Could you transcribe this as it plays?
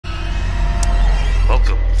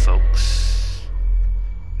folks,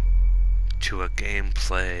 to a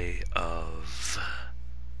gameplay of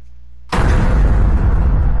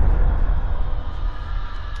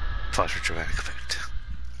Positive Dramatic Effect.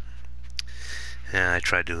 And I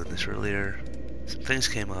tried doing this earlier, some things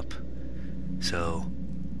came up, so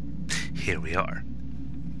here we are.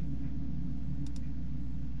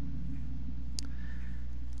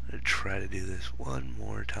 I'm going to try to do this one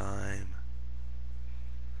more time.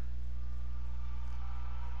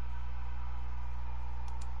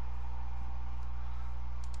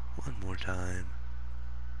 One more time.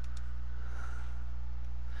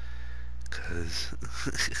 Because,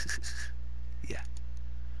 yeah.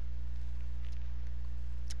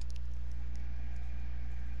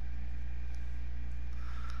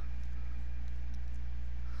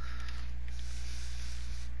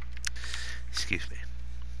 Excuse me.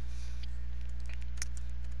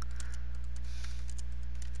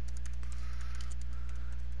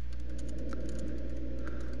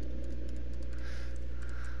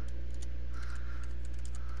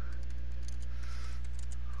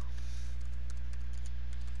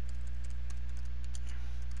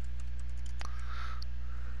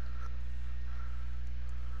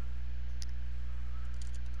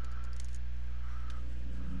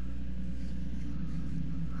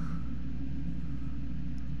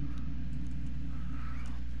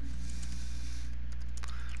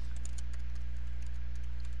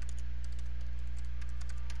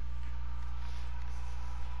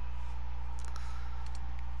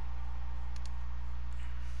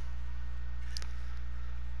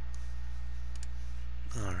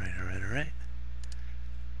 Alright.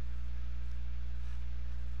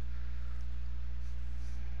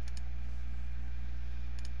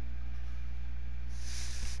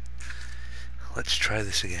 Let's try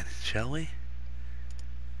this again, shall we?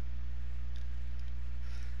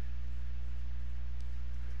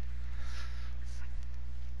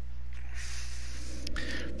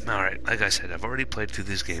 Alright, like I said, I've already played through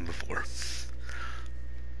this game before.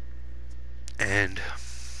 And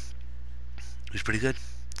it was pretty good.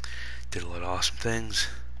 Did a lot of awesome things.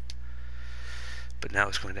 But now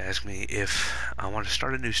it's going to ask me if I want to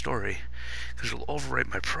start a new story, because it'll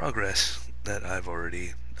overwrite my progress that I've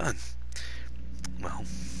already done. Well,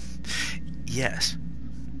 yes.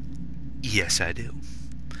 Yes, I do.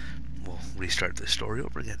 We'll restart the story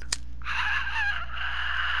over again.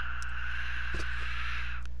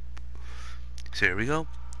 So here we go.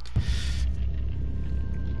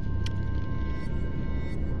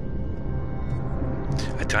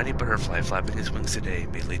 A tiny butterfly flapping its wings today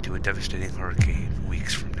may lead to a devastating hurricane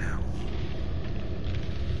weeks from now.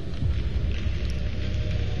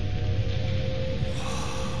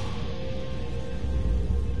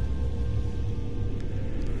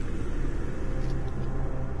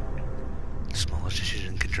 The smallest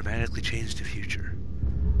decision can dramatically change the future.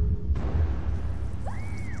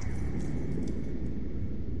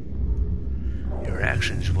 Your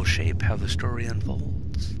actions will shape how the story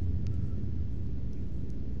unfolds.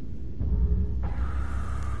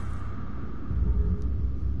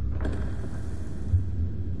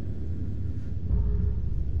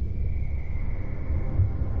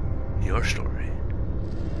 Your story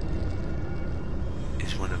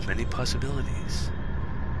is one of many possibilities.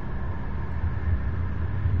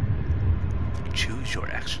 Choose your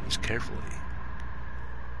actions carefully.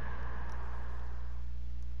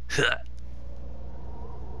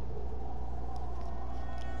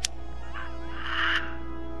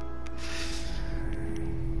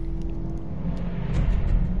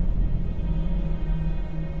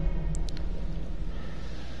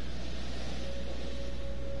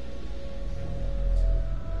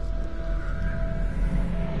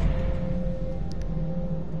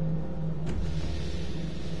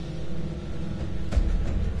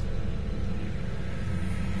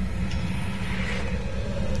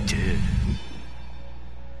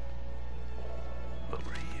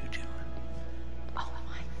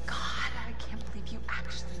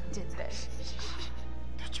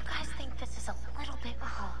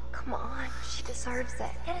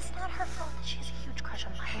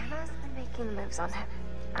 On him.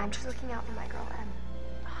 I'm just looking out for my girl, and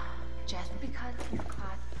just because he's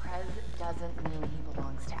class pres doesn't mean he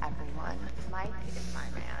belongs to everyone. Mike is my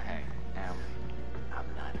man. Hey, I'm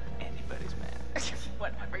not anybody's man.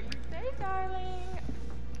 Whatever you say, darling.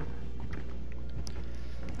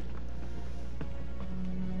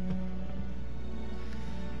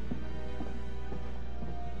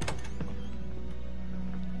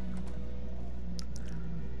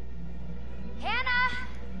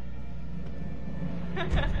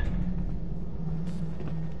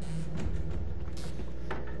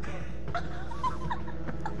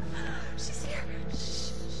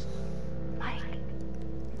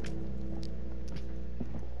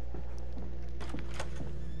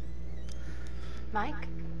 Mike?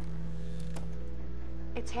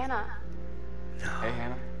 It's Hannah. No. Hey,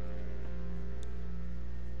 Hannah.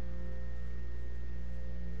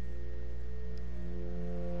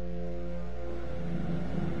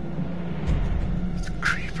 It's a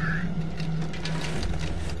creeper.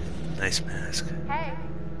 Nice mask. Hey,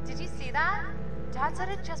 did you see that? Dad said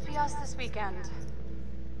it'd just be us this weekend.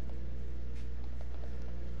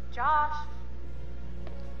 Josh?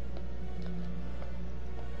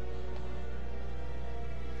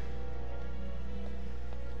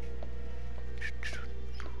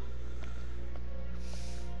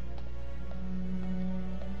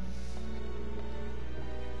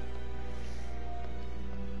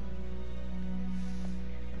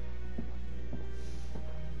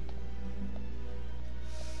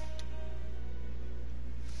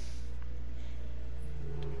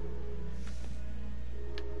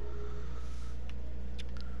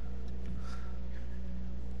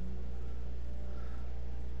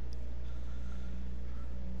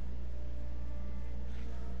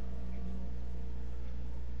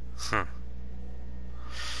 Huh.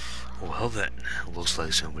 Well then, looks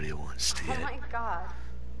like somebody wants to Oh get... my god.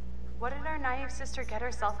 What did our naive sister get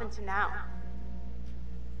herself into now?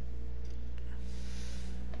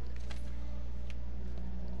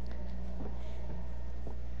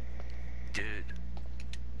 Dude.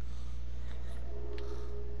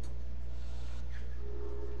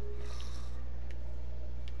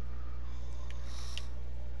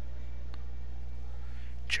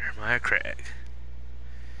 Jeremiah Craig.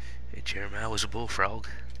 Hey, Jeremiah was a bullfrog.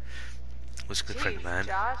 Was a good friend of mine.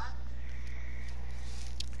 Josh.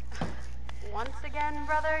 Once again,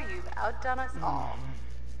 brother, you've outdone us all.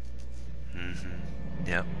 Mm-hmm.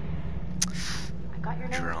 Yep. I got your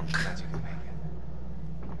name. Drunk. Glad you could make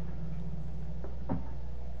it.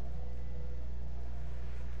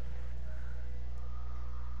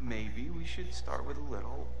 Maybe we should start with a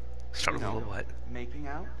little... Start with a little what? Making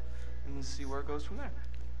out, and see where it goes from there.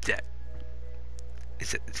 That...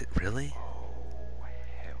 Is it really? Oh,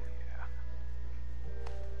 hell yeah.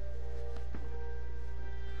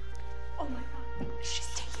 Oh my god. She's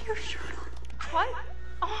taking her shirt off. What?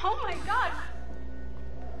 Oh my god.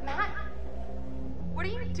 Matt, what are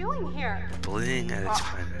you doing here? Bullying at its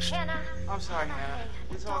finest. Hannah, I'm sorry, Hannah.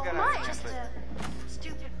 This all got out of hand, just a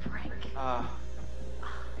stupid prank.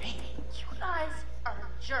 Hey, you guys are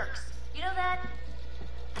jerks. You know that?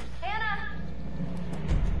 Hannah!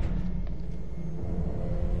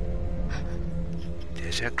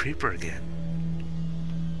 There's that creeper again.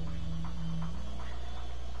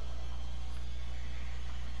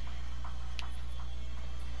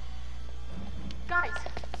 Guys,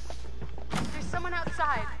 there's someone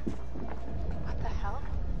outside. What the hell?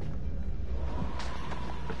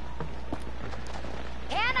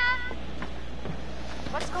 Hannah!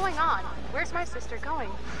 What's going on? Where's my sister going?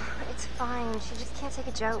 It's fine. She just can't take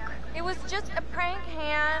a joke. It was just a prank,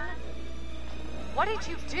 Han. What did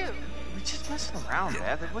you do? We're just messing around,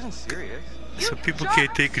 Dad. That wasn't serious. Some people jerk.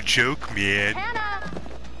 can't take a joke, man. Hannah!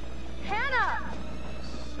 Hannah!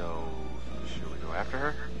 So, should we go after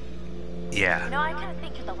her? Yeah. You know, I kind of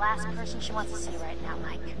think you're the last person she wants to see right now,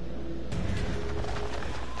 Mike.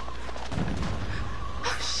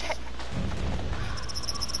 Oh, shit.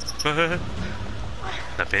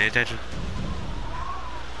 Not paying attention.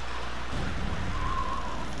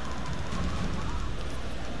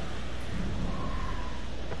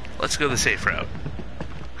 Let's go the safe route.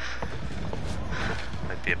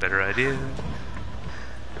 Might be a better idea.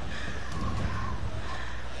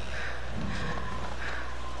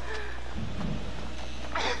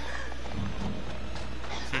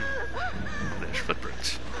 There's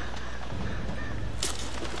footprints.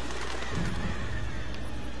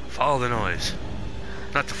 Follow the noise.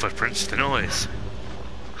 Not the footprints, the noise.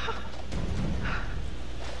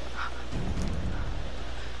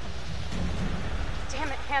 Damn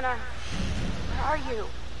it, Hannah. Where are you?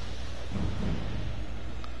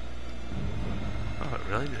 Oh,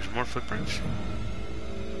 really? There's more footprints?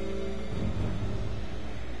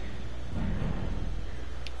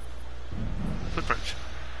 Footprints.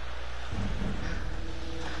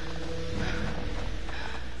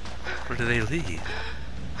 Where do they lead?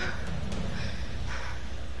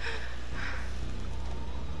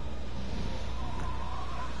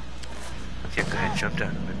 Okay, go ahead, jump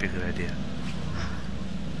down. Might be a good idea.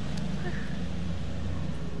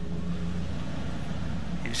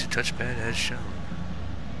 Use the touchpad as shown.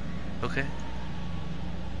 Okay.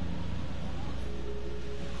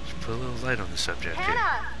 Just put a little light on the subject here.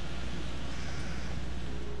 Hannah!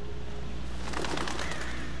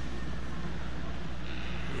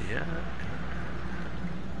 Yeah.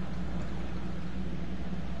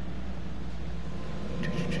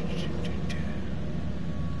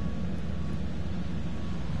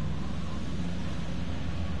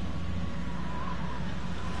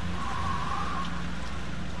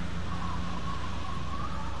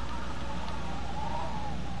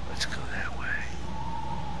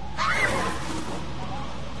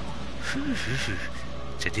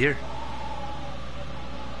 Is it here?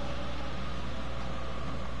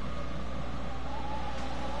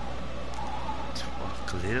 Let's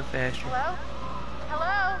walk a little faster. Hello?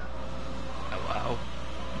 Hello? Hello?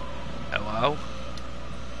 Hello?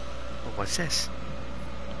 Oh, what's this?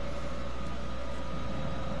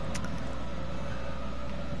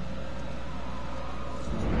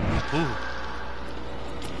 Ooh.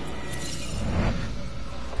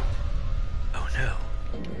 Oh no.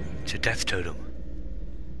 It's a death totem.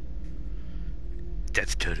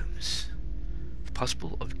 Death totems. The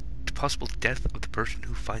possible death of the person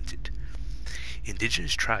who finds it.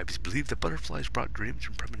 Indigenous tribes believe that butterflies brought dreams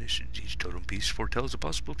and premonitions. Each totem piece foretells a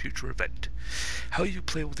possible future event. How you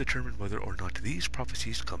play will determine whether or not these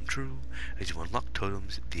prophecies come true. As you unlock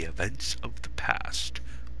totems, the events of the past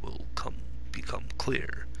will become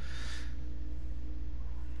clear.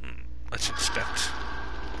 Let's inspect.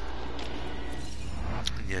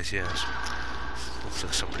 Yes. Looks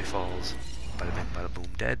like somebody falls. Bada bing, bada boom,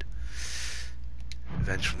 dead.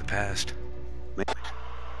 Events from the past.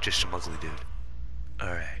 Just some ugly dude.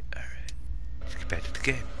 Alright. Let's get back to the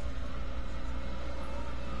game.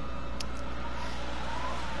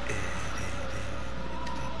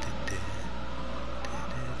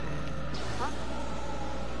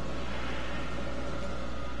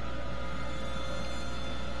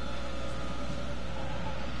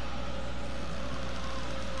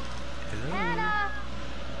 Hello? Hannah!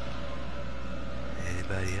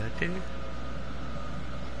 Anybody out there?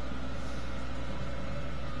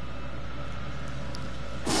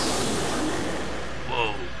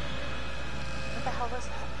 Whoa. What the hell was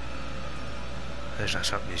that? That's not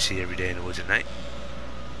something you see every day in the woods at night.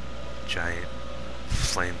 Giant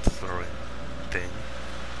flame-throwing thing.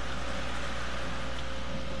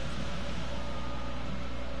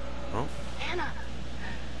 Oh? Hannah!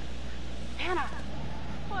 Hannah!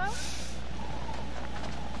 Hello?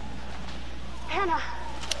 Hannah!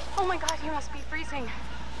 Oh my god, you must be freezing.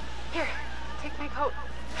 Here, take my coat.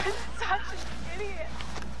 I'm such an idiot.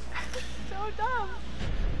 So dumb.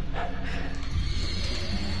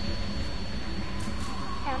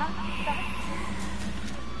 Hannah, back.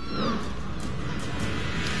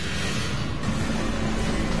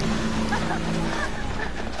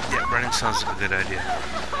 Yeah, running sounds like a good idea.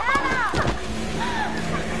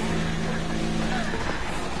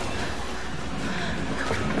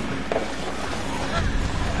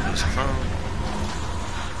 There's a phone.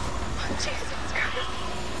 Jesus Christ.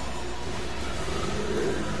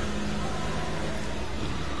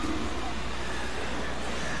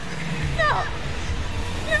 No!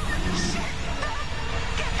 No! Shit!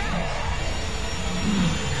 Get out!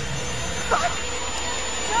 Fuck!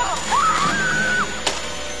 No!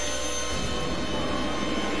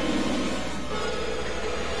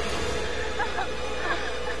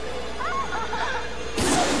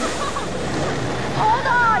 Hold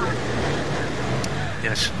on!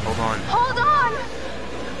 Yes, hold on. Hold on!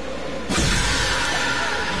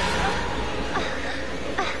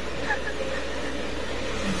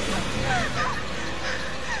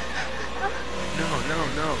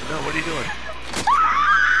 No, what are you doing?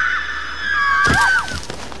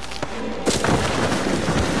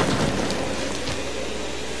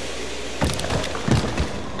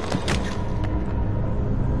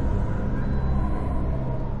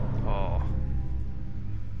 Oh.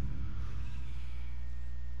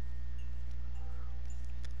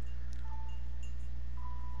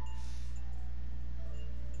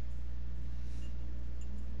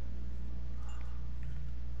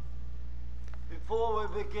 Before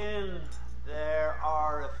we begin, there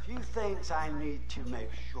are a few things I need to make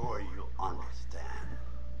sure you understand.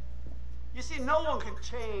 You see, no one can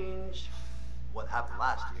change what happened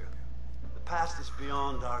last year. The past is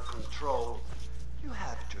beyond our control. You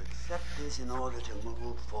have to accept this in order to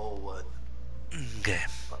move forward. Okay.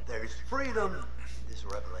 But there is freedom in this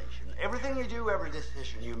revelation. Everything you do, every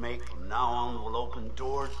decision you make from now on will open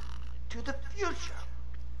doors to the future.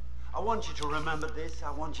 I want you to remember this.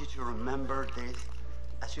 I want you to remember this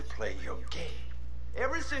as you play your game.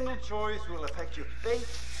 Every single choice will affect your fate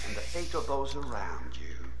and the fate of those around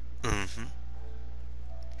you. Mm-hmm.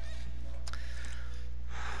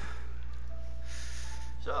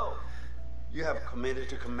 So, you have committed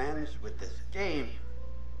to commence with this game.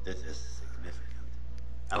 This is significant.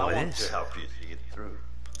 And Oh, I it want is. to help you see it through.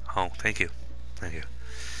 Oh, thank you. Thank you.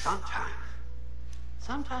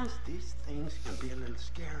 Sometimes these things can be a little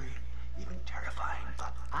scary, even terrifying,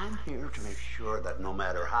 but I'm here to make sure that no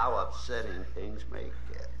matter how upsetting things may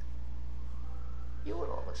get, you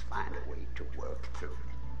will always find a way to work through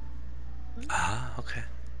it. Ah, okay.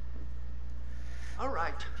 All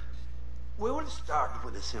right. We will start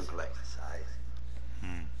with a simple exercise.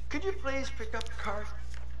 Could you please pick up the card?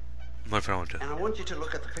 What if I want to? And I want you to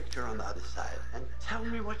look at the picture on the other side and tell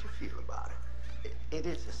me what you feel about it. It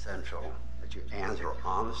is essential that you answer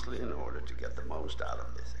honestly in order to get the most out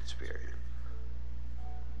of this experience.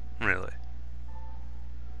 Really?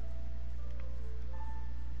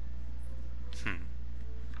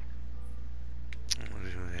 What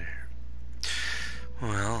is there?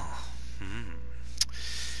 Well,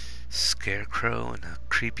 scarecrow in a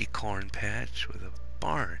creepy corn patch with a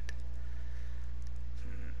barn.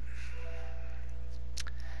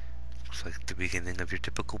 Looks like the beginning of your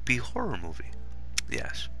typical B horror movie.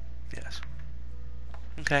 Yes. Yes.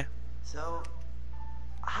 Okay. So,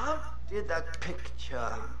 how did that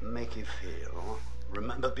picture make you feel?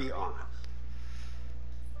 Remember, be honest.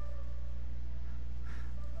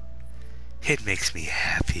 It makes me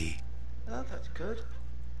happy. Oh, that's good.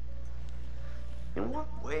 In what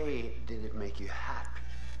way did it make you happy?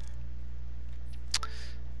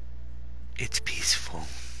 It's peaceful.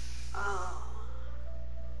 Oh.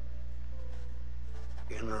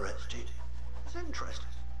 Interesting. It's interesting.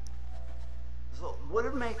 So, would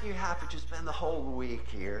it make you happy to spend the whole week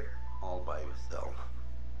here all by yourself?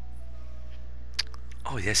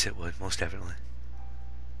 Oh, yes, it would, most definitely.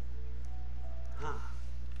 Huh.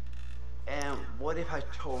 And what if I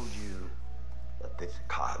told you that this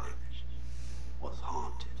cottage was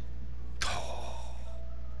haunted? Oh,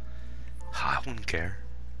 I wouldn't care.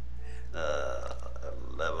 A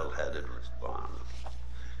level-headed response.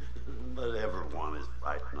 But everyone is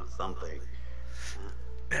frightened of something.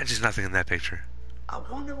 There's just nothing in that picture. I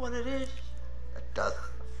wonder what it is that doesn't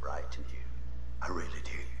frighten you. I really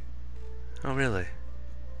do. Oh, really?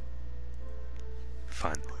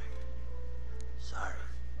 Fun. Sorry,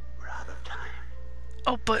 we're out of time.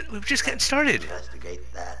 Oh, but we're just getting started. Investigate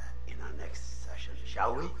that in our next session,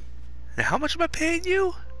 shall we? Now, how much am I paying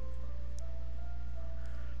you?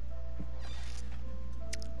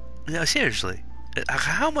 No, seriously.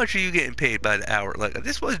 How much are you getting paid by the hour? Like,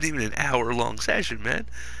 this wasn't even an hour-long session, man.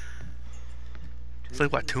 It's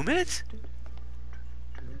like, what, 2 minutes?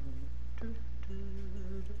 And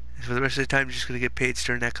for the rest of the time, you're just going to get paid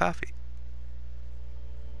stirring that coffee.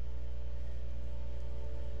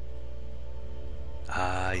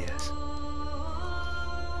 Ah, yes.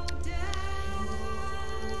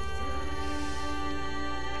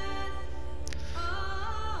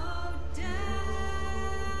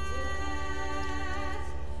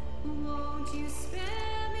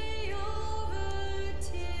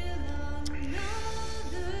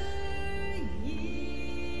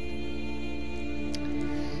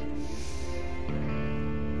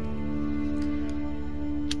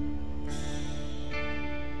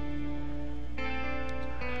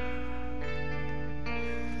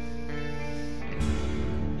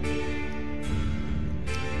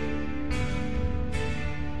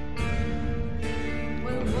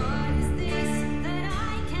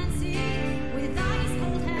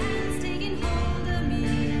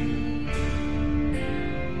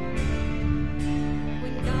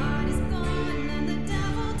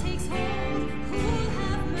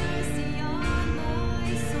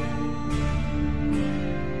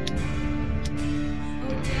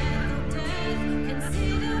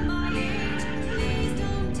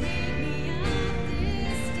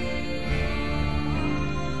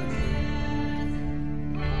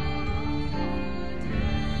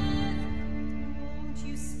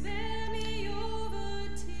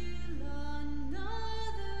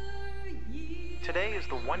 Today is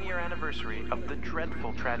the one-year anniversary of the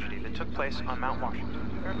dreadful tragedy that took place on Mount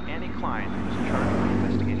Washington. Annie Klein was in charge of the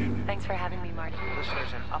investigation. Thanks for having me, Marty. Listeners,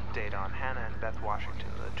 an update on Hannah and Beth Washington,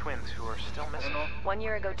 the twins who are still missing. 1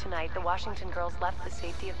 year ago tonight, the Washington girls left the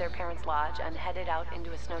safety of their parents' lodge and headed out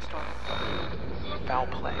into a snowstorm. Foul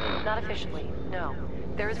play. Not officially, no.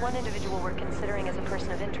 There is one individual we're considering as a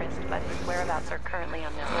person of interest, but his whereabouts are currently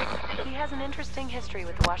unknown. He has an interesting history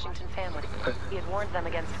with the Washington family. He had warned them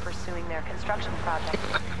against pursuing their construction project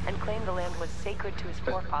and claimed the land was sacred to his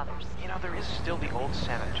forefathers. You know, there is still the old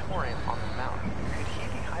sanatorium on the mountain. Could he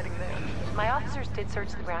be hiding there? My officers did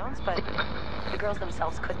search the grounds, but the girls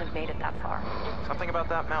themselves couldn't have made it that far. Something about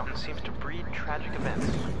that mountain seems to breed tragic events.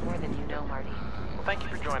 More than you know, Marty. Well, thank you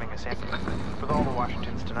for joining us, Anthony. With all the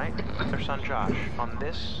Washingtons tonight, their son Josh, on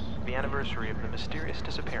this, the anniversary of the mysterious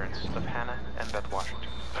disappearance of Hannah and Beth Washington.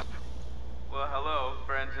 Well, hello,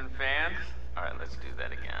 friends and fans. All right, let's do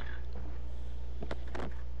that again.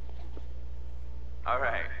 All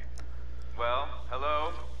right. Well,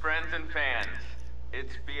 hello, friends and fans.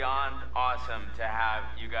 It's beyond awesome to have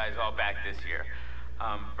you guys all back this year.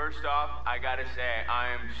 First off, I gotta say, I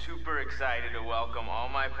am super excited to welcome all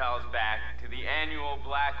my pals back to the annual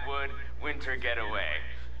Blackwood Winter Getaway.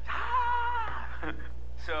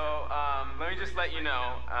 So, let me just let you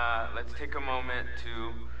know, let's take a moment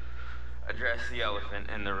to address the elephant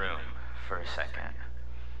in the room for a second.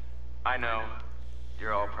 I know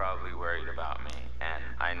you're all probably worried about me, and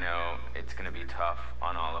I know it's gonna be tough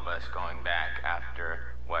on all of us going back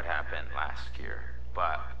after what happened last year,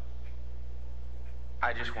 but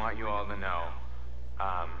I just want you all to know,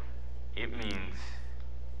 it means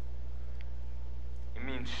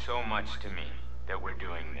so much to me that we're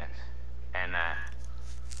doing this, and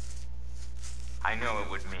I know it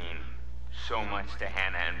would mean so much to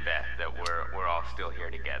Hannah and Beth that we're all still here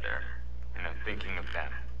together, and I'm thinking of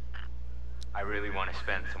them. I really want to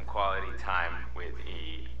spend some quality time with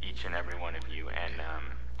each and every one of you, and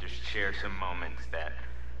just share some moments that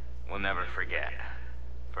we'll never forget.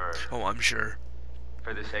 Oh, I'm sure.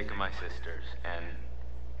 For the sake of my sisters, and,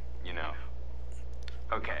 you know.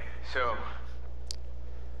 Okay, so,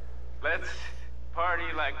 let's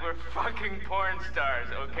party like we're fucking porn stars,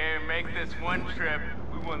 okay? Make this one trip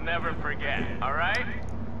we will never forget, alright?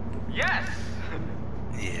 Yes!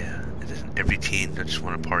 Yeah, isn't every teen that just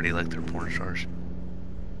want to party like they're porn stars?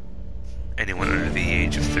 Anyone under the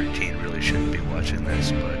age of 13 really shouldn't be watching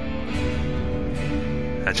this, but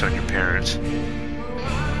that's on your parents.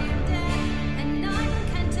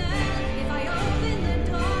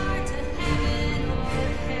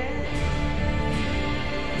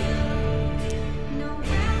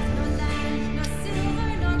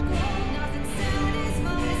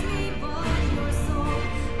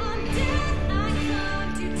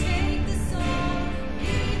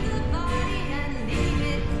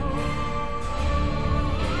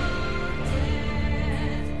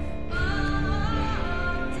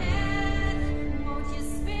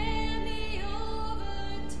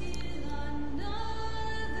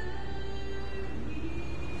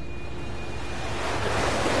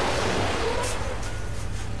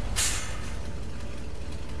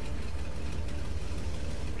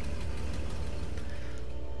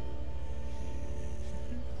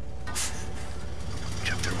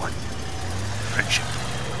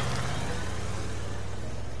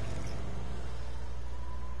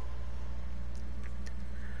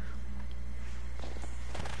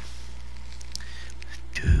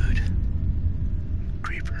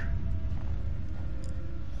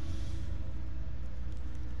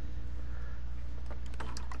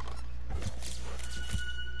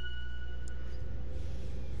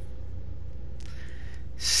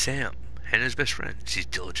 Sam, Hannah's best friend. She's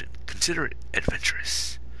diligent, considerate,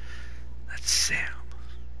 adventurous. That's Sam.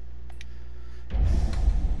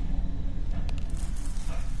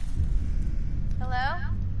 Hello?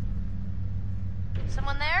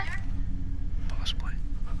 Someone there? Possibly.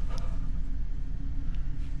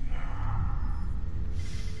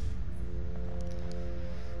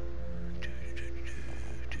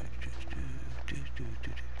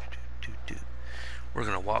 We're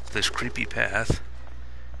gonna walk this creepy path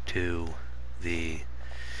to the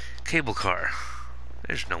cable car.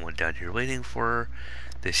 There's no one down here waiting for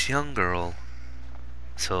this young girl.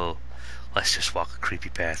 So let's just walk a creepy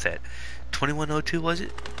path at 2102, was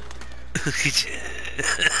it?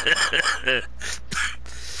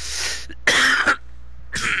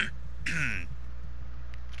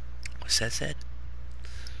 What's that said?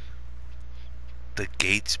 The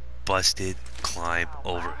gates busted, climb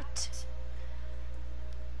over.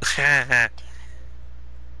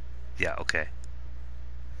 Yeah, okay.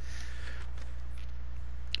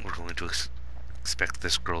 We're going to expect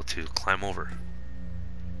this girl to climb over.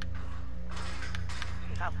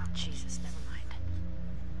 Oh, Jesus, never mind.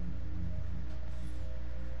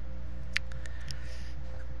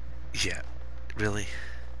 Yeah, really?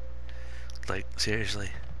 Like, seriously?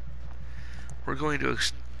 We're going to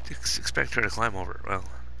expect her to climb over. Well,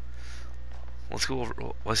 let's go over.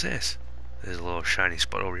 What's this? There's a little shiny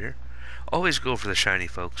spot over here. Always go for the shiny,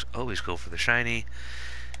 folks. Always go for the shiny.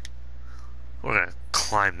 We're gonna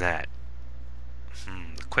climb that.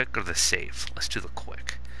 The quick or the safe? Let's do the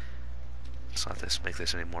quick. Let's not make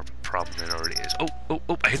this any more of a problem than it already is. Oh,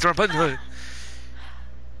 I hit the wrong button.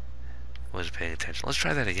 Wasn't paying attention. Let's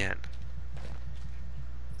try that again.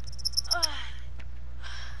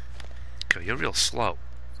 Okay, you're real slow.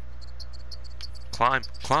 Climb.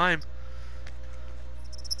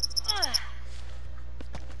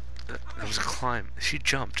 That was a climb. She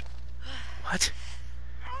jumped. What?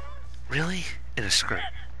 Really? In a skirt.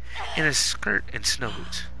 In a skirt and snow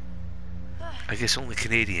boots. I guess only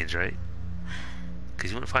Canadians, right?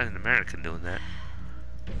 Because you wouldn't find an American doing that.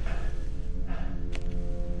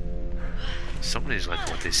 Somebody's like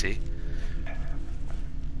what they see.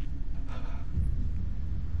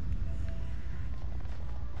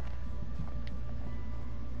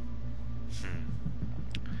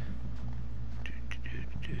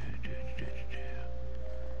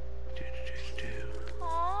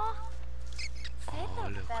 Aww. Hey,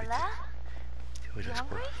 little fella. You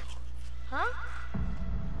hungry? Huh?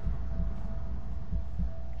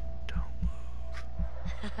 Don't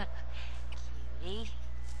move. Cutie.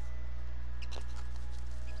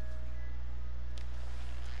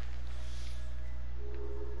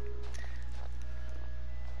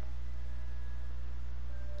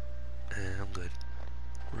 I'm good.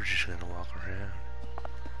 We're just gonna walk around.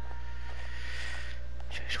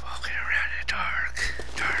 Just walking around in a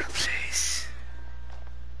dark place.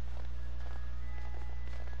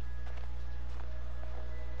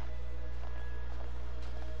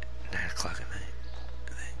 .9 at night,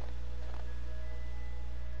 I think.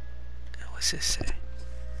 Now, what's this say?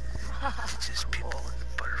 It's just people in the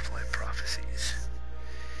butterfly prophecies.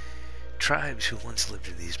 Tribes who once lived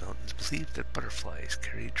in these mountains believed that butterflies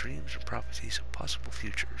carried dreams or prophecies of possible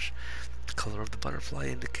futures. The color of the butterfly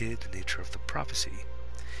indicated the nature of the prophecy.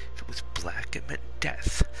 If it was black, it meant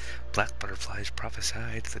death. Black butterflies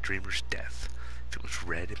prophesied the dreamer's death. If it was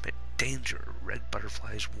red, it meant danger. Red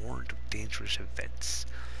butterflies warned of dangerous events.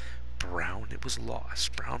 Brown, it was loss.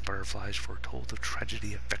 Brown butterflies foretold of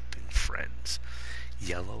tragedy affecting friends.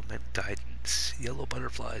 Yellow meant guidance. Yellow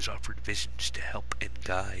butterflies offered visions to help and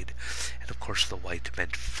guide. And of course the white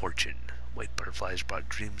meant fortune. White butterflies brought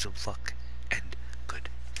dreams of luck and good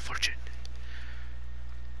fortune.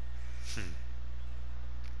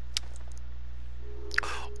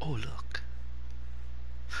 Oh, look.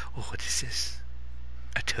 Oh, what is this?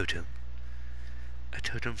 A totem. A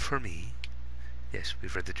totem for me. Yes,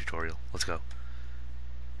 we've read the tutorial. Let's go.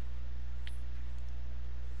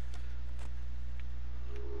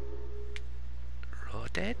 Raw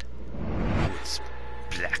dead? Oh, it's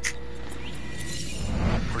black.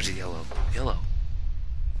 Where's the yellow? Yellow.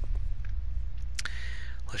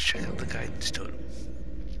 Let's check out the guidance totem.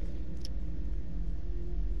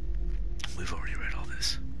 We've already read all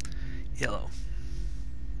this. Yellow.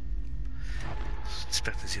 Let's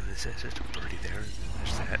inspect and see what it says. There's a birdie there, and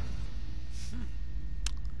there's that.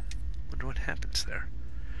 Wonder what happens there.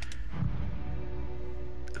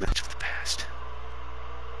 Events of the past.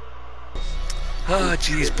 Oh,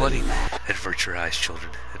 jeez, bloody. Avert your eyes,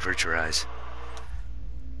 children. Avert your eyes.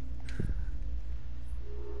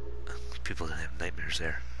 People are gonna have nightmares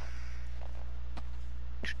there.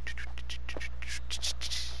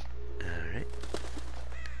 Alright.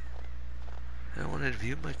 I wanted to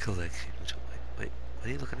view my collection. Wait, what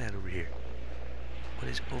are you looking at over here? What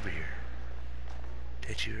is over here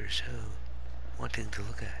that you're so wanting to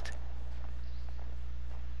look at?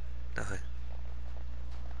 Nothing.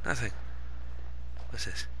 Nothing. What's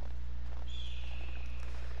this?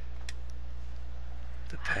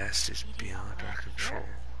 The past is beyond our control.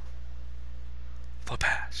 The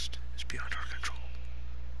past is beyond our control.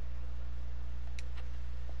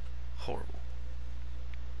 Horrible.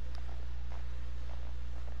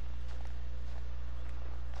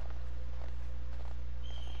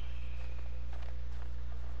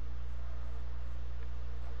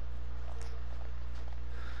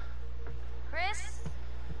 Chris?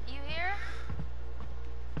 You here?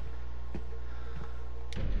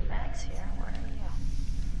 Bag's here. Where are you?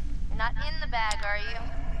 You're not in the bag, are you?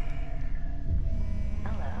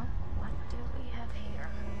 Hello. What do we have here?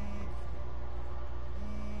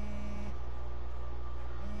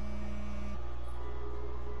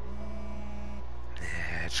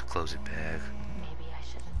 Yeah, just close it back. Maybe I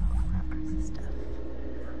shouldn't bookmark the stuff.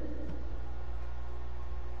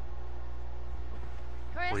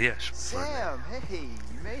 Chris? Well, yes. Sam, hey,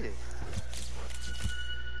 you made it.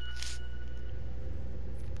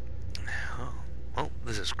 Oh,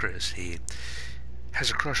 this is Chris. He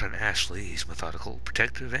has a crush on Ashley. He's methodical,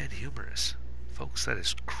 protective, and humorous. Folks, that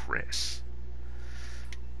is Chris.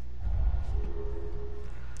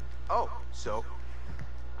 Oh, so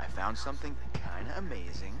I found something kind of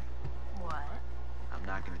amazing. What? I'm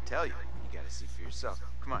not going to tell you. You got to see for yourself.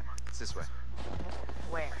 Come on, it's this way.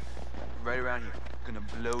 Where? Right around here. Gonna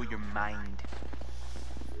blow your mind.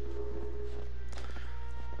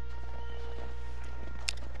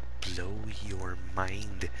 Blow your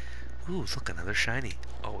mind. Ooh, look, another shiny.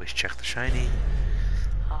 Always check the shiny.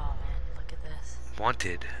 Oh man, look at this.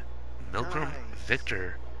 Wanted. Milgram Nice.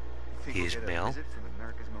 Victor. He is male.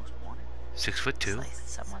 6'2". Like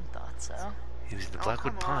someone thought so. He was in the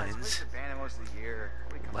Blackwood Pines.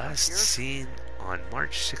 Last seen on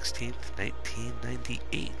March 16th,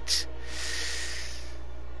 1998.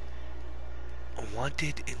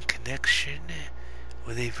 wanted in connection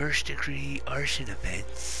with a first-degree arson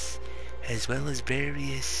offense, as well as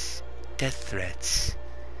various death threats.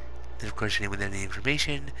 And of course, anyone with any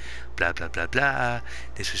information, blah blah blah blah.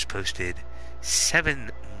 This was posted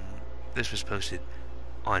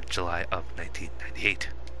on July of 1998.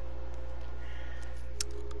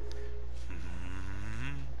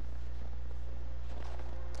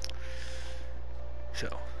 So,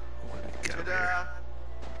 what do we got here?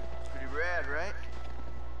 Pretty rad, right?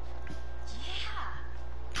 Yeah.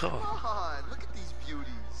 Come on, look at these beauties.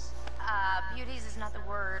 Beauties is not the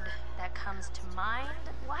word that comes to mind.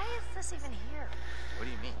 Why is this even here? What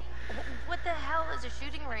do you mean? What the hell is a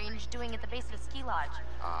shooting range doing at the base of a ski lodge?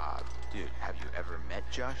 Dude, have you ever met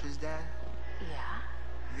Josh's dad? Yeah?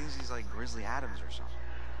 He thinks he's like Grizzly Adams or something.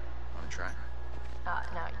 Wanna try? No,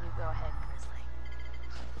 you go ahead,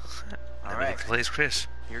 Grizzly. All right, plays Chris.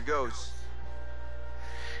 Here goes.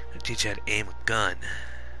 I'm gonna teach you how to aim a gun.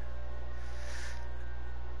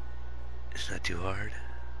 It's not too hard.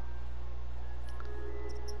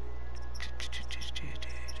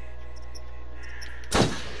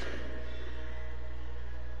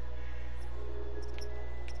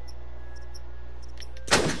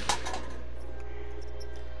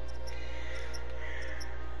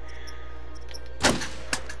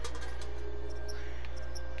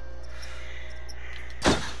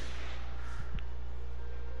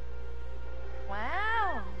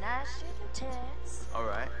 Wow, nice shooting tits.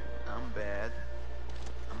 Alright, I'm bad.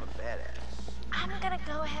 I'm a badass. I'm gonna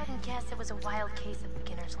go ahead and guess it was a wild case of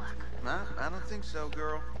beginner's luck. Nah, I don't think so,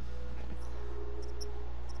 girl.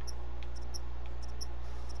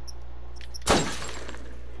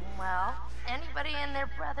 Well, anybody and their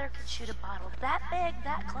brother could shoot a bottle that big,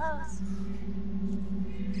 that close.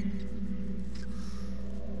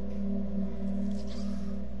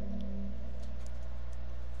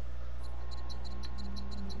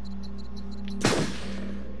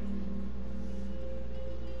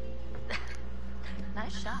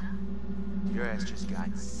 Nice shot. Your ass just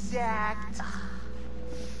got sacked.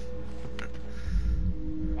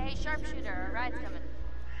 Hey, sharpshooter, a ride's coming.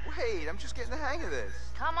 Wait, I'm just getting the hang of this.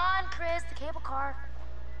 Come on, Chris, the cable car.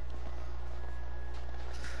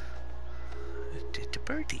 It's a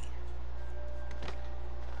birdie.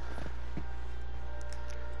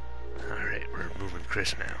 Alright, we're moving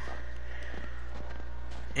Chris now.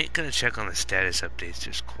 Ain't gonna check on the status updates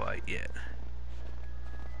just quite yet.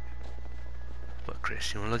 What,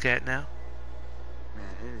 Chris, you wanna look at it now?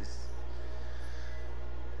 Man,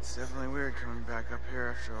 it's definitely weird coming back up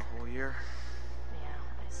here after a whole year. Yeah,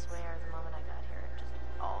 I swear, the moment I got here, it just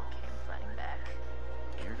all came flooding back.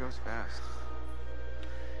 Year goes fast.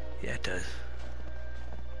 Yeah, it does.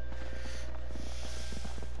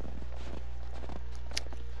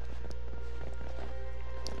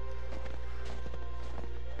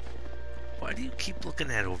 Why do you keep looking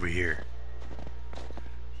at over here?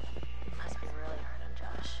 It must be really hard on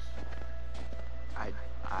Josh.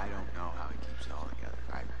 I don't know how he keeps it all together.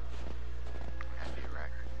 I'd be a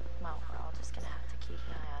wreck. Well, we're all just gonna have to keep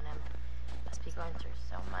an eye on him. Must be going through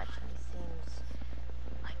so much, and he seems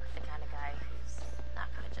like the kind of guy who's not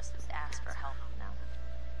gonna just ask for help, you know?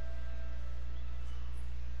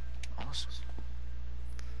 Awesome.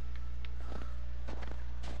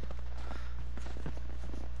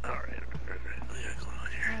 Alright, what we got going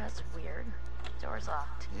on here? Oh, that's weird. Door's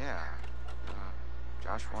locked. Yeah.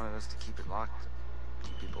 Josh wanted us to keep it locked.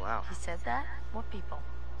 Keep people out. He said that? What people?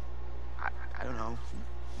 I don't know.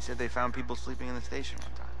 He said they found people sleeping in the station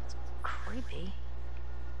one time. It's creepy.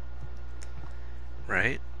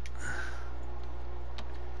 Right?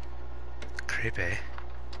 Creepy.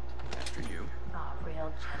 After you. Oh, real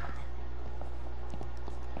gentleman.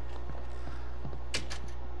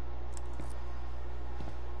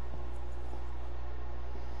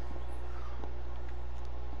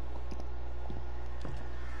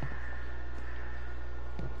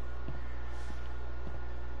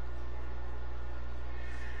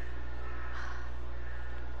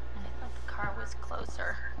 And I thought the car was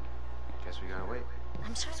closer. Guess we gotta wait.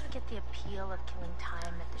 I'm starting to get the appeal of killing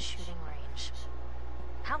time at the shooting range.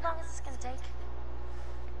 How long is this gonna take?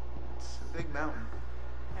 It's a big mountain.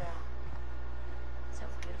 Yeah. So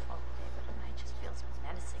beautiful today, but at night just feels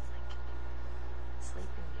menacing, like a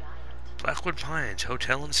sleeping giant. Blackwood Pines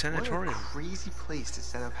Hotel and Sanatorium. What a crazy place to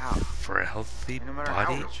set up house. For a healthy No matter how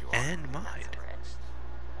body rich you are. and Not mind. so rich.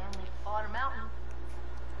 Family bought a mountain.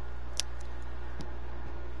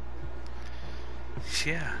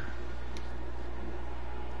 Yeah.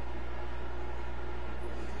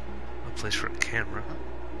 A place for a camera.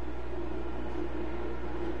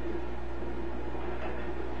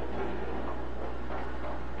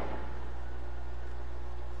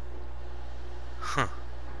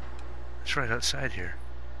 It's right outside here.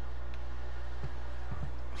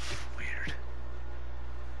 Weird.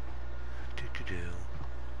 Do-do-do.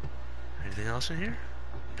 Anything else in here?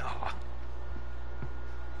 Nah.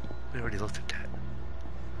 We already looked at that.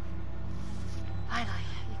 Finally,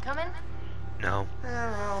 you coming? No.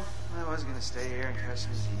 Yeah, well, I was gonna stay here and catch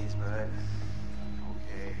some Z's, but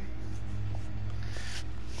okay.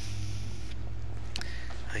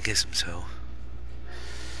 I guess so.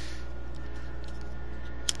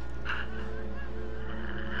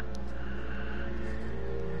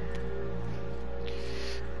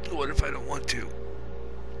 What if I don't want to?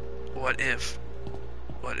 What if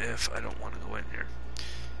I don't want to go in here?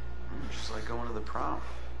 Just like going to the prom.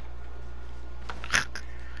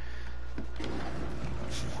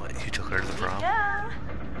 What, you took her to the prom? Yeah.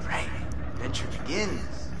 Right. Adventure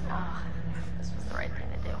begins. Oh, this was the right thing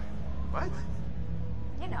to do. What?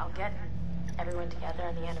 You know, get everyone together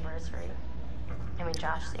on the anniversary. I mean,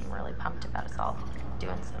 Josh seemed really pumped about us all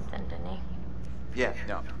doing something, didn't he? Yeah,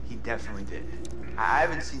 no, he definitely did. I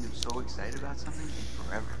haven't seen him so excited about something in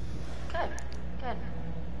forever. Good, good.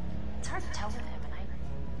 It's hard to tell with him, and I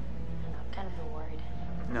don't know, I've kind of been worried.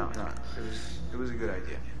 No, it was a good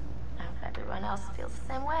idea. I hope everyone else feels the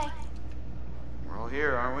same way. We're all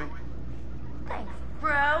here, aren't we? Thanks,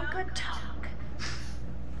 bro. Good talk.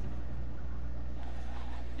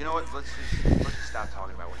 You know what? Let's just stop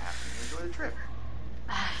talking about what happened and enjoy the trip.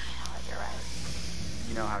 You know what? You're right.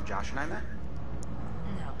 You know how Josh and I met?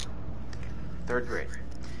 No. 3rd grade.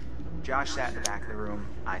 Josh sat in the back of the room,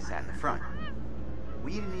 I sat in the front.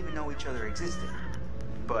 We didn't even know each other existed.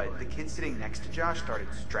 But the kid sitting next to Josh started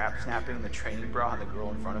strap-snapping the training bra on the girl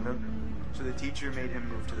in front of him. So the teacher made him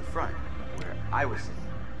move to the front, where I was sitting.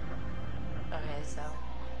 Okay,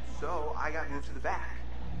 So I got moved to the back.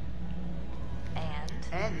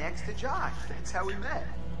 And next to Josh. That's how we met.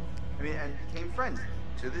 I mean, and became friends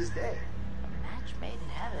to this day. A match made in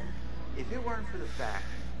heaven. If it weren't for the fact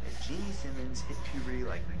that Jeannie Simmons hit puberty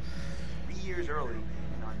like 3 years early,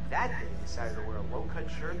 and on that day decided to wear a low-cut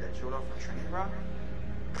shirt that showed off her training bra,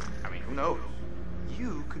 I mean, who knows?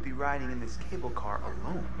 You could be riding in this cable car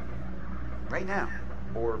alone. Right now.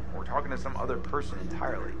 Or talking to some other person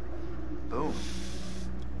entirely. Boom.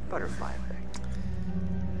 Butterfly effect.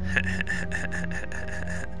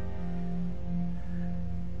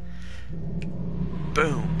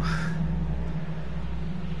 Boom.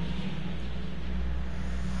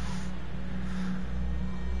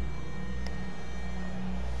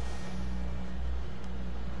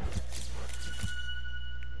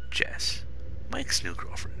 Jess, Mike's new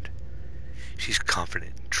girlfriend. She's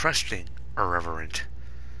confident, trusting, irreverent.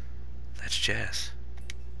 That's Jess.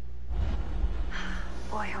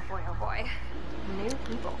 Boy, oh boy, oh boy. New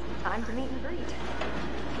people. Time to meet and greet.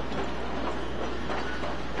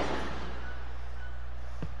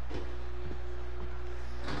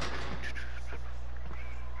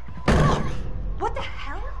 What the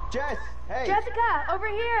hell? Jess, hey! Jessica, over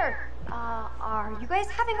here! Are you guys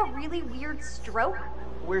having a really weird stroke?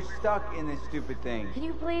 We're stuck in this stupid thing. Can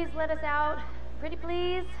you please let us out? Pretty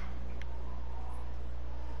please?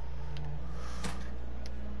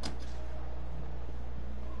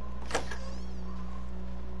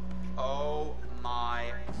 Oh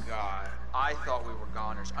my god. I thought we were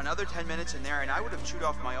goners. Another 10 minutes in there and I would have chewed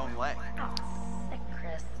off my own leg. Oh, sick,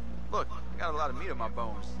 Chris. Look, I got a lot of meat on my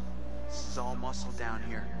bones. This is all muscle down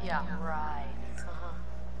here. Yeah, right.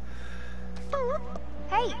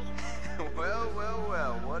 Hey,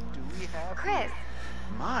 Well, what do we have Chris. here?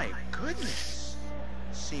 My goodness.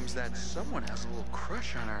 Seems that someone has a little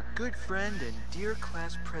crush on our good friend and dear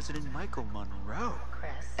class president Michael Monroe.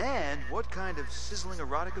 Chris. And what kind of sizzling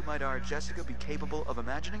erotica might our Jessica be capable of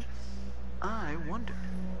imagining? I wonder.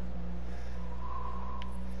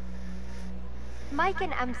 Mike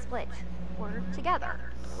and M split. We're together.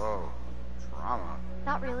 Whoa, drama.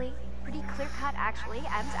 Not really. Pretty clear cut, actually.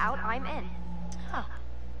 M's out, I'm in. Huh.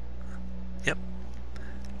 Yep.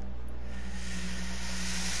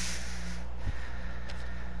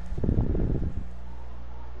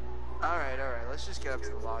 Alright, let's just get up to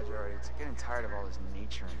the lodge already. It's getting tired of all this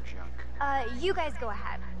nature and junk. You guys go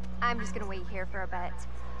ahead. I'm just gonna wait here for a bit.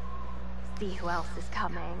 See who else is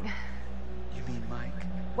coming. You mean Mike?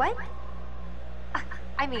 What?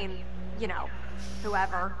 I mean, you know,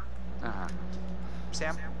 whoever. Uh-huh.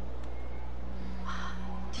 Sam?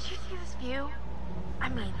 Did you see this view? I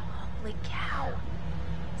mean, holy cow.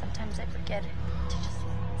 Sometimes I forget to just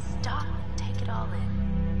stop and take it all in.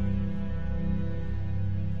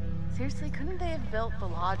 Seriously, couldn't they have built the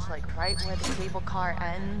lodge like right where the cable car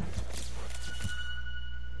ends?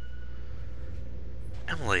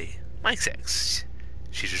 Emily, Mike's ex.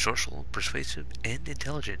 She's resourceful, persuasive, and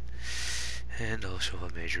intelligent. And also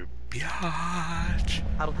a major biatch.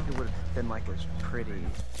 I don't think it would have been like as pretty.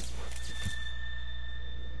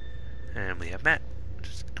 And we have Matt, which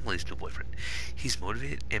is Emily's new boyfriend. He's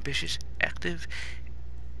motivated, ambitious, active,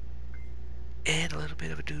 and a little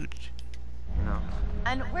bit of a dude. No.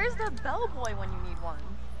 And where's the bellboy when you need one?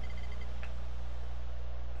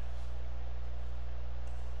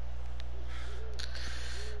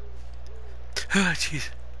 Ah, jeez.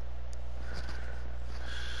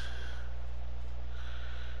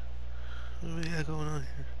 What do we got going on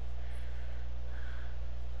here?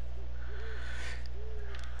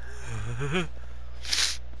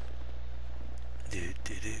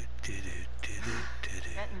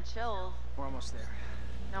 Getting chills. We're almost there.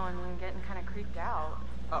 No, I mean getting kind of creeped out.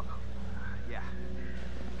 Oh, yeah.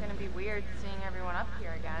 It's gonna be weird seeing everyone up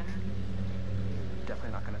here again.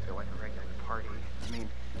 Definitely not gonna feel like a regular party. I mean,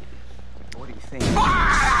 what do you think?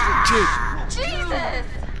 Jesus!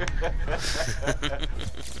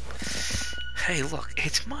 Hey, look,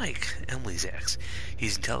 it's Mike, Emily's ex.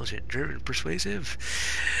 He's intelligent, driven, persuasive,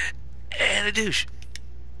 and a douche.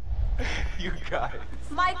 You guys.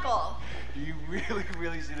 Michael! You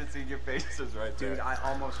really should have seen your faces right there. Dude, I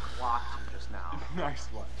almost clocked you just now. Nice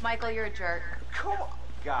one. Michael, you're a jerk. Come on.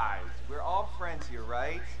 Guys, we're all friends here,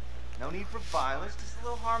 right? No need for violence, just a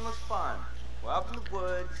little harmless fun. We're up in the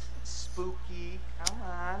woods, it's spooky. Come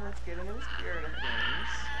on, let's get into the spirit of things.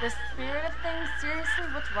 The spirit of things? Seriously,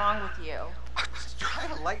 what's wrong with you? I'm just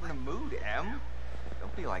trying to lighten the mood, Em.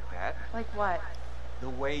 Don't be like that. Like what? The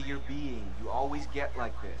way you're being. You always get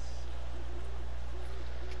like this.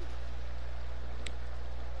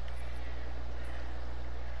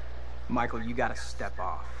 Michael, you gotta step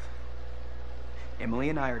off. Emily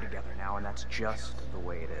and I are together now, and that's just the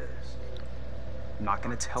way it is. I'm not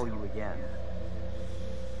gonna tell you again.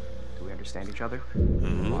 Do we understand each other?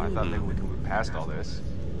 Well, I thought maybe we could move past all this.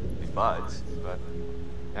 Be buds, but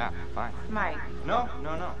yeah, fine. Mike. No,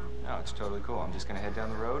 it's totally cool. I'm just gonna head down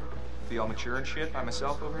the road, be all mature and shit by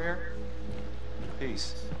myself over here.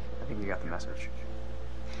 Peace. I think you got the message.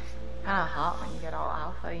 Kinda hot when you get all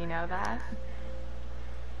alpha, you know that?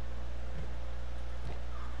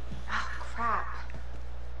 Oh, crap.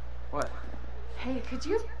 What? Hey, could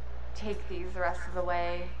you take these the rest of the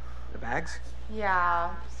way? The bags?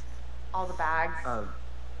 Yeah, all the bags.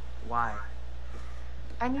 Why?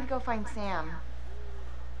 I need to go find Sam.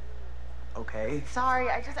 Okay. Sorry,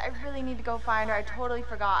 I really need to go find her. I totally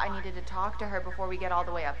forgot I needed to talk to her before we get all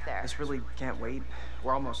the way up there. This really can't wait.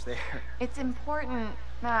 We're almost there. It's important.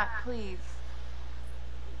 Matt, please.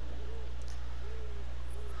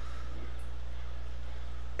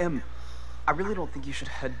 Em, I really don't think you should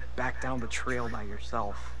head back down the trail by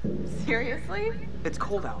yourself. Seriously? It's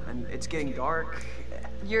cold out, and it's getting dark.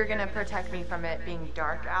 You're gonna protect me from it being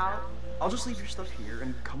dark out? I'll just leave your stuff here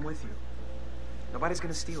and come with you. Nobody's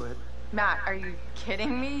gonna steal it. Matt, are you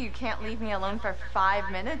kidding me? You can't leave me alone for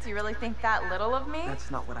 5 minutes? You really think that little of me?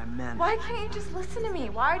 That's not what I meant. Why can't you just listen to me?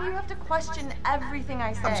 Why do you have to question everything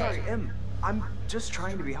I say? I'm sorry, Em. I'm just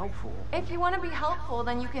trying to be helpful. If you want to be helpful,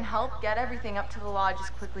 then you can help get everything up to the lodge as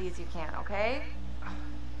quickly as you can, okay?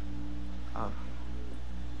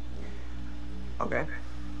 Okay.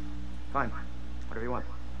 Fine. Whatever you want.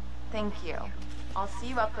 Thank you. I'll see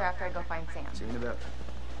you up there after I go find Sam. See you in a bit.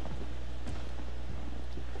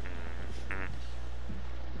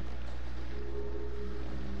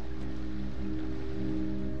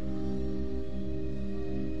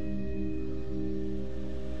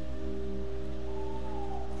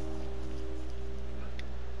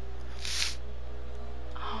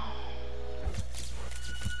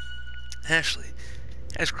 Ashley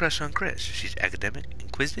has a crush on Chris. She's academic,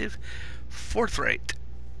 inquisitive, forthright.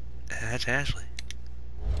 That's Ashley.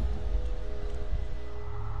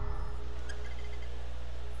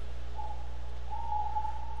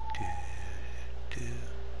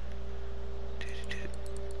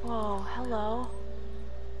 Whoa, hello.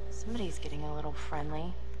 Somebody's getting a little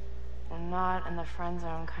friendly. And not in the friend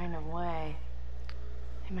zone kind of way.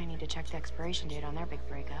 They might need to check the expiration date on their big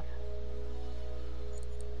breakup.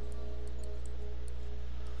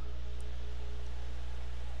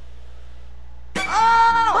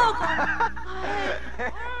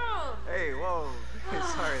 Hey, whoa.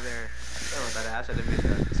 Sorry there. Sorry about that, Ash. I didn't mean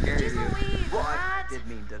to scare you. Well, I did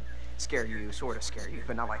mean to scare you, sort of scare you,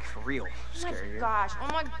 but not like for real scare you. Oh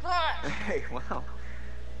my gosh! Hey, well,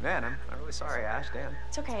 man, I'm really sorry, Ash. Damn.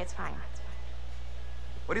 It's okay, it's fine. It's fine.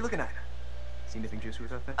 What are you looking at? See anything juicy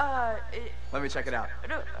with that thing? Let me check it out.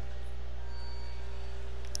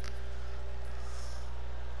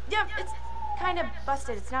 Yeah, it's kind of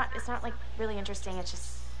busted. It's not like really interesting. It's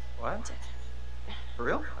just... What? For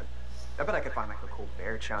real? I bet I could find like a cool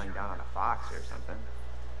bear chowing down on a fox or something.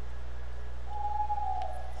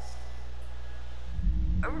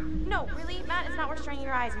 No, really, Matt, it's not worth straining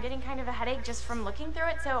your eyes. I'm getting kind of a headache just from looking through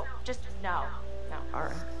it, so just no.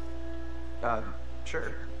 Alright. Sure,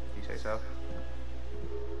 if you say so.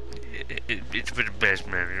 It's for the best,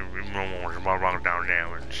 man. You don't want to walk down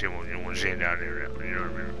there and see what you want to see down there. You know what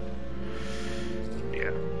I mean?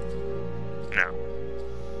 Yeah. Now.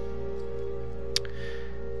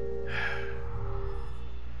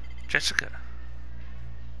 Jessica.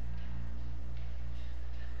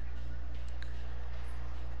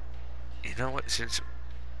 You know what? Since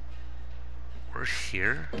we're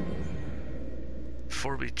here,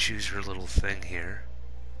 before we choose her little thing here,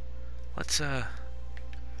 let's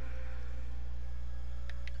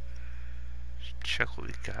check what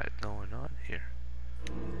we got going on here.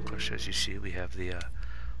 Of course, as you see, we have the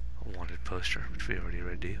wanted poster, which we already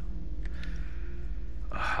read to you.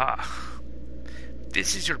 Aha!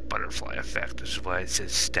 This is your butterfly effect. This is why it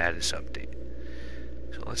says status update.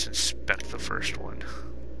 So let's inspect the first one.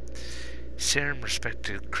 Sam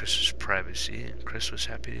respected Chris's privacy, and Chris was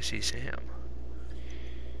happy to see Sam.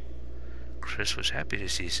 Chris was happy to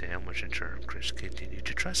see Sam, which in turn Chris continued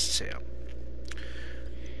to trust Sam.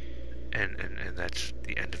 And that's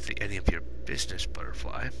the end of any of your business,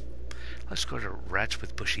 butterfly. Let's go to rats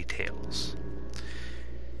with bushy tails.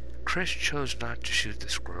 Chris chose not to shoot the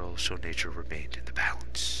squirrel, so nature remained in the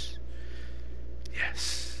balance.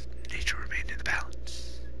 Yes, nature remained in the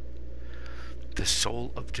balance. The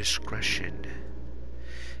soul of discretion.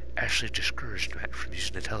 Ashley discouraged Matt from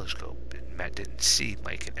using the telescope, and Matt didn't see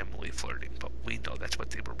Mike and Emily flirting, but we know that's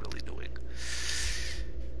what they were really doing.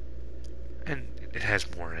 And it has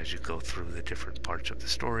more as you go through the different parts of the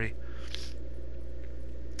story.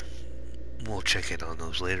 We'll check in on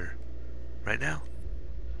those later. Right now,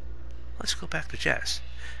 let's go back to Jess.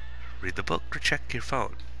 Read the book or check your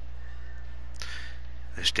phone.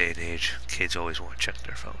 This day and age, kids always want to check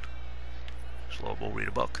their phone. So we'll read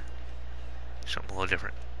a book. Something a little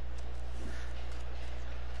different.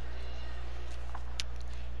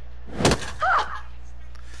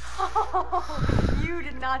 Oh, you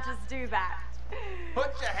did not just do that.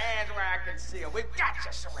 Put your hands where I can see them. We've got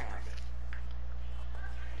you surrounded.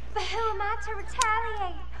 But who am I to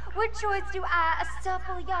retaliate? What choice do I, a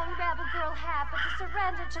supple young rebel girl, have but to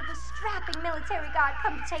surrender to the strapping military guard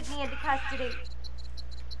come to take me into custody?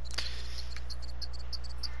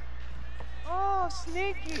 Oh,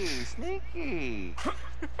 sneaky, sneaky.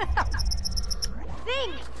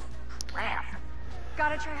 Thing! Crap.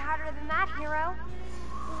 Gotta try harder than that, hero.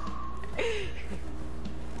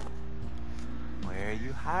 Where are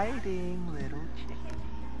you hiding, little chicken?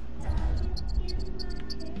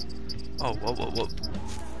 Oh, whoa, whoa, whoa.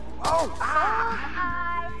 Oh,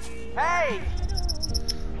 ah! Hey!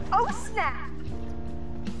 Oh, snap!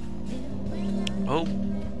 Oh.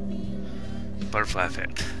 Butterfly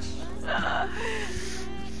effect.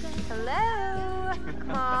 Hello?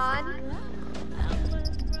 Come on.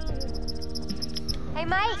 Hey,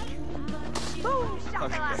 Mike! Boom!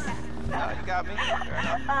 Shakalaka! No, you got me. Fair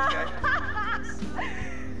enough.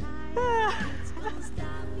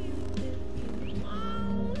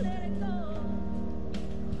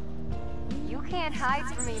 You can't hide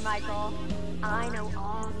from me, Michael. I know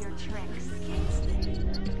all your tricks.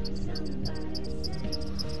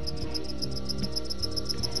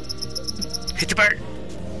 Hit the bird!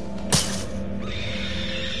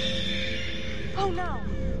 Oh, no!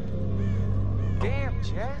 Damn,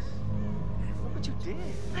 Jess. Look what you did.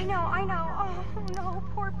 I know. Oh, no.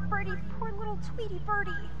 Poor birdie. Poor little Tweety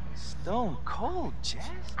birdie. Stone cold, Jess.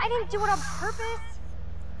 I didn't do it on purpose.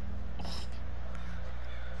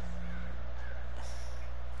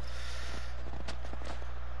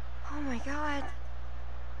 Oh, my God.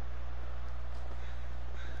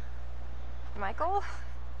 Michael?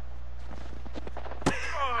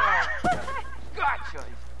 Gotcha.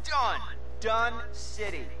 Done. Done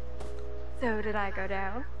city. So did I go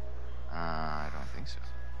down? I don't think so.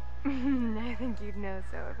 I think you'd know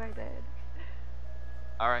so if I did.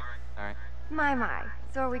 All right. My.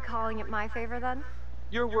 So are we calling it my favor then?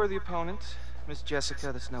 You're a worthy opponent, Miss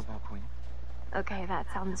Jessica, the Snowball Queen. Okay, that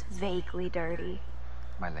sounds vaguely dirty.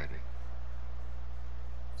 My lady.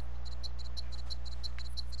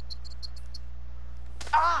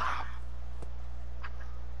 Ah!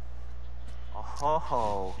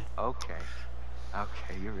 Oh, okay.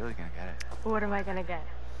 Okay, you're really gonna get it. What am I gonna get?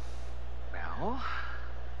 Well,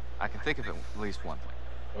 I can think of at least one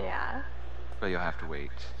thing. Yeah? But you'll have to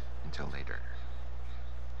wait until later.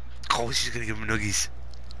 Oh, she's gonna give him nuggies.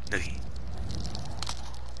 Nuggie.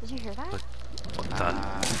 Did you hear that? What the?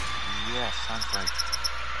 Yeah, sounds right.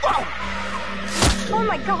 Whoa! Oh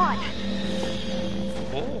my god!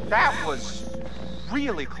 That was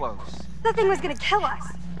really close. That thing was gonna kill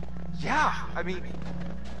us. Yeah, I mean,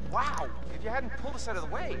 wow. If you hadn't pulled us out of the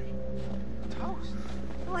way. Toast.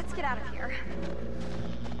 Let's get out of here.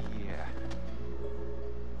 Yeah.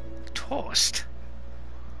 Toast.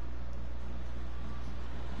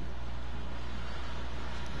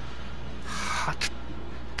 Hot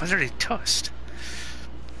buttery toast.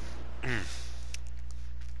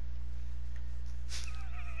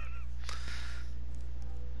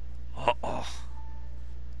 Uh-oh.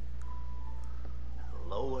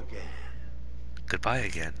 Hello again. Goodbye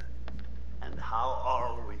again. And how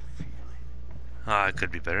are we feeling? It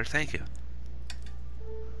could be better, thank you.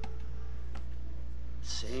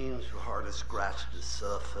 Seems we hardly scratched the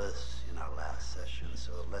surface in our last session,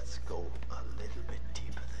 so let's go a little bit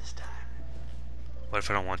deeper this time. What if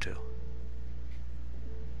I don't want to?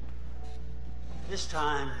 This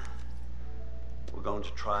time, we're going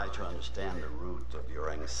to try to understand the root of your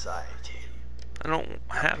anxiety. I don't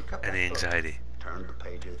have any anxiety. Turn the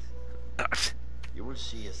pages. You will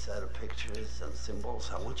see a set of pictures and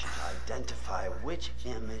symbols. I want you to identify which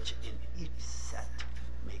image in each set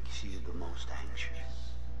makes you the most anxious.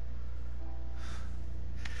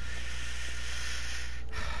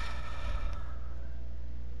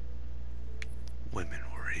 Women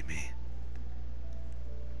worry me.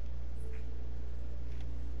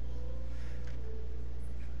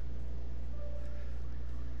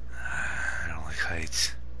 I don't like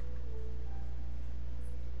heights.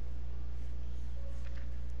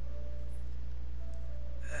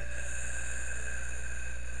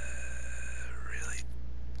 Really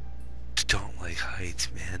don't like heights,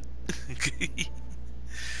 man.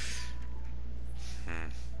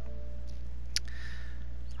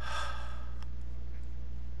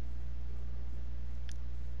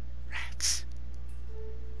 Rats.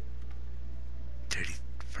 Dirty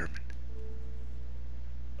vermin.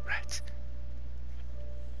 Rats.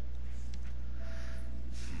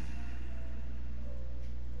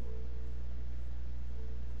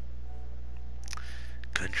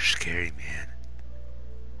 Guns are scary, man.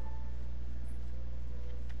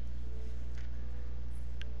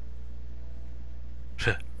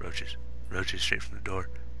 Roaches. Roaches straight from the door.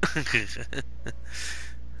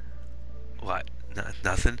 What?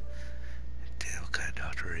 Nothing? Damn, what kind of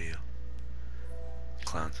doctor are you?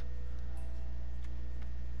 Clowns.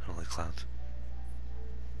 I don't like clowns.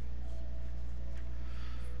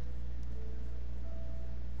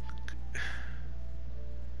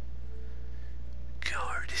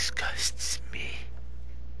 Gore disgusts me.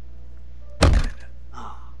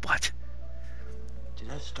 Oh, What? did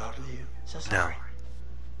I startle you? So No. sorry.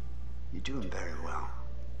 You're doing very well.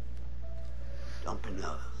 Don't be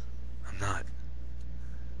nervous. I'm not.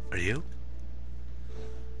 Are you?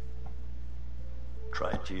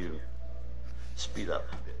 Try to speed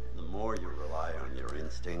up a bit. The more you rely on your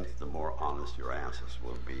instincts, the more honest your answers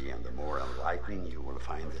will be, and the more enlightening you will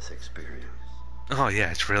find this experience. Oh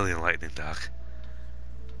yeah, it's really enlightening, Doc.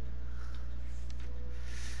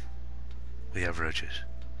 We have roaches.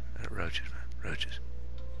 Roaches, man. Roaches.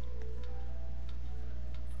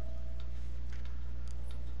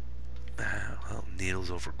 Well,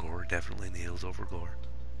 needles over gore. Definitely needles over gore.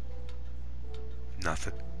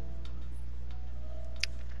 Nothing.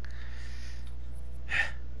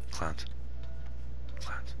 Clowns.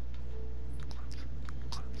 Clowns. Clowns.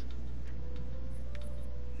 Clowns.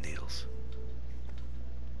 Needles.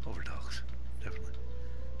 Over dogs. Definitely.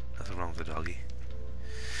 Nothing wrong with the doggy.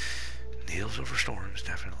 Needles over storms.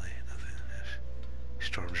 Definitely. Nothing.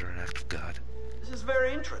 Storms are an act of God. This is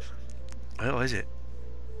very interesting. Oh, is it?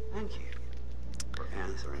 Thank you for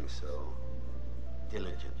answering so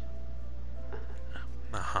diligent.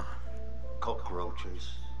 Uh-huh. Cockroaches,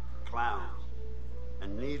 clowns,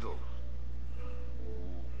 and needles.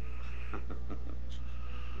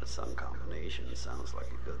 The sun combination sounds like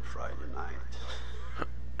a good Friday night.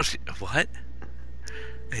 What?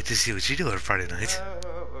 I hate to see what you do on Friday night.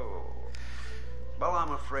 Well,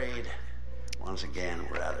 I'm afraid, once again,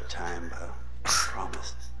 we're out of time, but I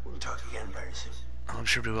promise we'll talk again very soon. Oh, I'm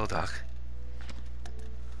sure we will, Doc.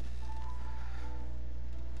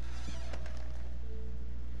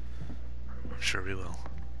 I'm sure we will.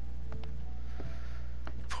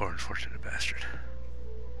 Poor unfortunate bastard.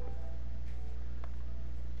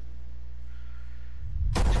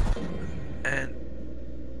 And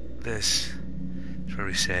this is where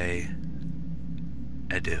we say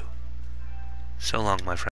adieu. So long,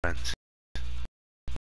 my friends.